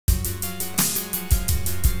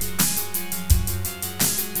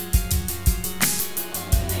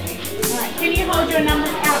Can you hold your numbers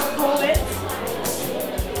out forward?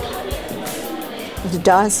 The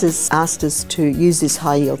diocese asked us to use this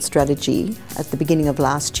high yield strategy at the beginning of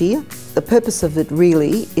last year. The purpose of it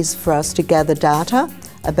really is for us to gather data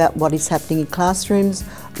about what is happening in classrooms,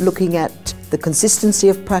 looking at the consistency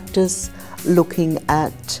of practice, looking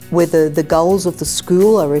at whether the goals of the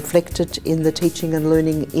school are reflected in the teaching and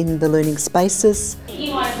learning in the learning spaces.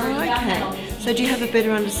 Okay, so do you have a better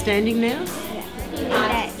understanding now?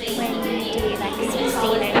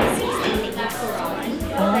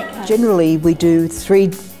 Generally we do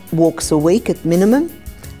 3 walks a week at minimum.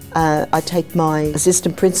 I take my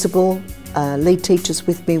assistant principal, lead teachers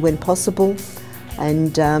with me when possible,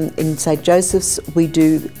 and in St Joseph's we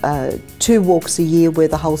do 2 walks a year where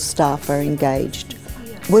the whole staff are engaged.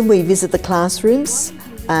 When we visit the classrooms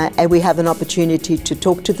and we have an opportunity to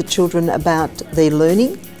talk to the children about their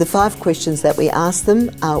learning, the 5 questions that we ask them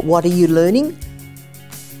are: what are you learning?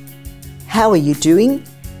 How are you doing?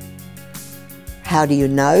 How do you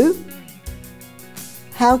know?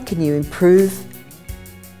 How can you improve?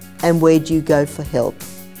 And where do you go for help?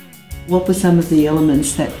 What were some of the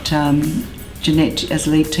elements that Jeanette, as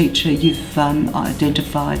lead teacher, you've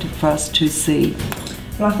identified for us to see?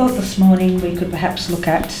 Well, I thought this morning we could perhaps look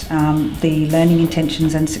at the learning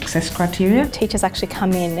intentions and success criteria. Teachers actually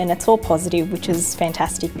come in and it's all positive, which is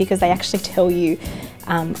fantastic because they actually tell you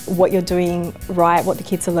what you're doing right, what the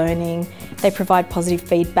kids are learning. They provide positive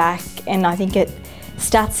feedback, and I think it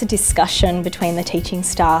starts a discussion between the teaching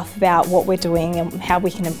staff about what we're doing and how we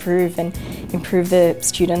can improve the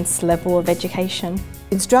students' level of education.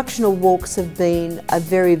 Instructional walks have been a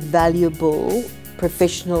very valuable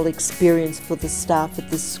professional experience for the staff at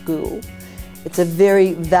this school. It's a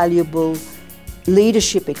very valuable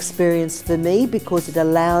leadership experience for me because it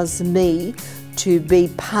allows me to be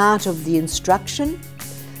part of the instruction.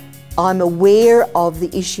 I'm aware of the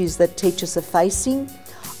issues that teachers are facing.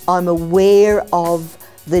 I'm aware of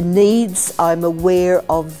the needs. I'm aware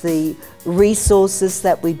of the resources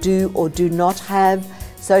that we do or do not have.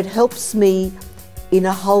 So it helps me in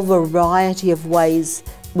a whole variety of ways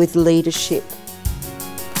with leadership.